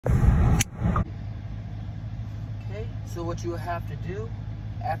So what you have to do,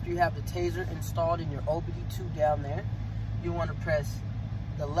 after you have the taser installed in your OBD2 down there, you want to press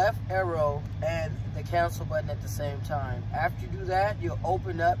the left arrow and the cancel button at the same time. After you do that, you'll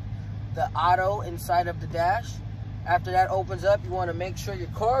open up the auto inside of the dash. After that opens up, you want to make sure your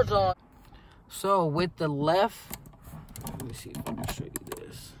car's on. So with the left, let me see if I can show you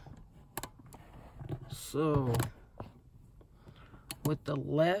this. So with the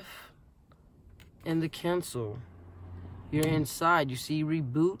left and the cancel, you're inside. You see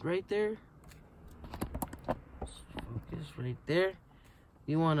reboot right there? Focus right there.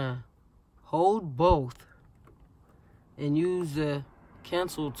 You want to hold both and use the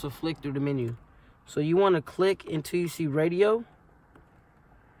cancel to flick through the menu. So you want to click until you see radio.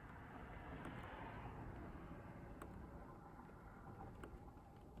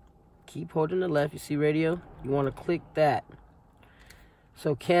 Keep holding the left. You see radio? You want to click that.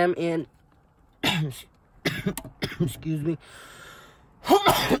 So cam in. Excuse me.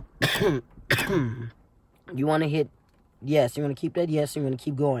 You want to hit yes. You want to keep that yes. You want to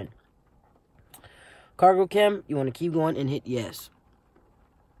keep going. Cargo cam. You want to keep going and hit yes.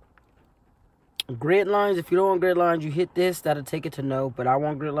 Grid lines. If you don't want grid lines, you hit this. That'll take it to no. But I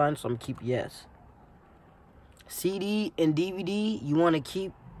want grid lines, so I'm going to keep yes. CD and DVD. You want to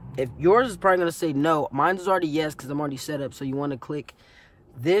keep. If yours is probably going to say no. Mine is already yes because I'm already set up. So you want to click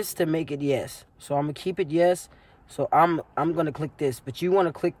this to make it yes. So I'm going to keep it yes. So I'm going to click this. But you want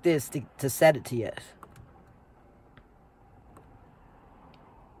to click this to set it to yes.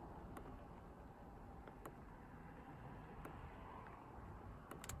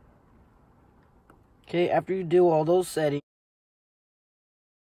 Okay, after you do all those settings.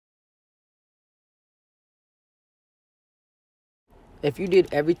 If you did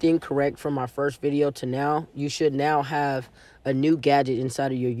everything correct from my first video to now, you should now have a new gadget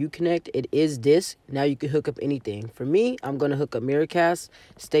inside of your Uconnect. It is this. Now you can hook up anything. For me, I'm going to hook up Miracast.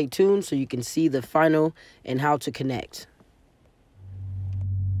 Stay tuned so you can see the final and how to connect.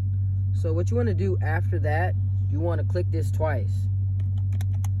 So what you want to do after that, you want to click this twice.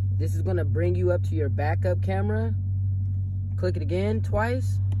 This is going to bring you up to your backup camera. Click it again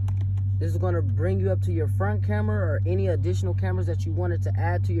twice. This is going to bring you up to your front camera or any additional cameras that you wanted to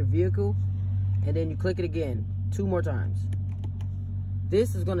add to your vehicle. And then you click it again 2 more times.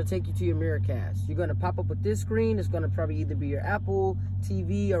 This is going to take you to your Miracast. You're going to pop up with this screen. It's going to probably either be your Apple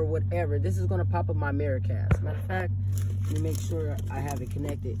TV or whatever. This is going to pop up my Miracast. Matter of fact, let me make sure I have it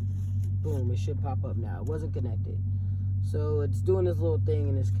connected. Boom, it should pop up now. It wasn't connected. So it's doing this little thing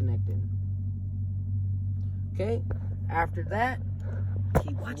and it's connecting. Okay, after that,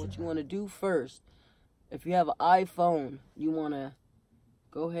 keep watching. What you want to do first, if you have an iPhone, you want to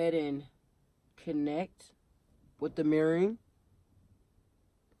go ahead and connect with the mirroring.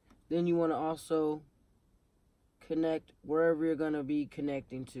 Then you want to also connect wherever you're going to be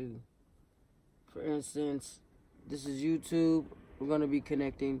connecting to. For instance, this is YouTube. We're going to be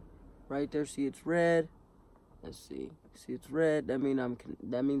connecting right there. See, it's red. Let's see. See, it's red. That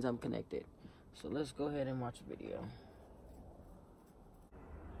means I'm connected. So let's go ahead and watch a video.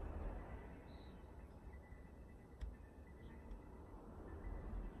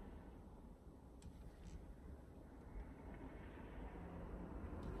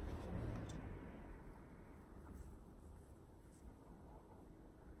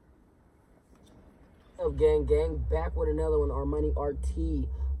 What's up, gang? Back with another one. Our money RT.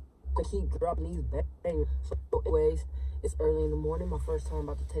 I keep dropping these bangers. So anyways, it's early in the morning. My first time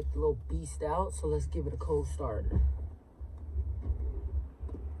about to take the little beast out. So let's give it a cold start.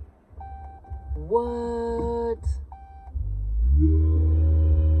 What? Let's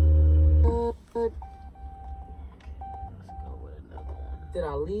go with another one. Did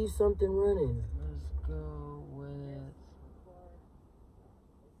I leave something running?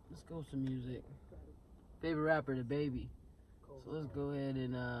 Let's go with some music. Favorite rapper, The Baby. So let's go ahead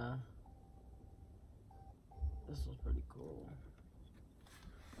and this was pretty cool.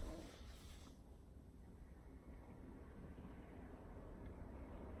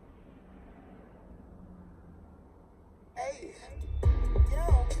 Hey,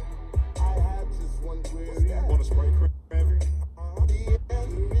 yo, I have just one query. Want to spray cranberry?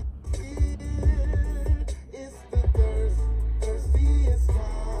 It's the thirstiest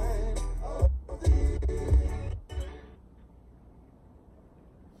time of the year.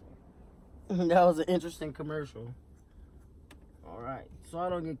 That was an interesting commercial. Alright, so I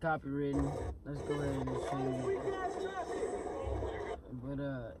don't get copywritten. Let's go ahead and change it. But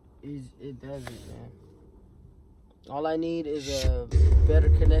it doesn't, man. All I need is a better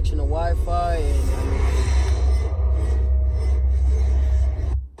connection to Wi-Fi and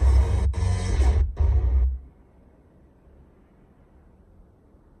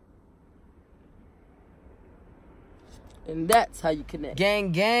And that's how you connect.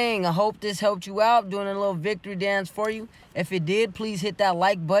 Gang, gang, I hope this helped you out, doing a little victory dance for you. If it did, please hit that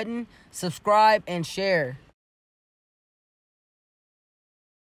like button, subscribe, and share.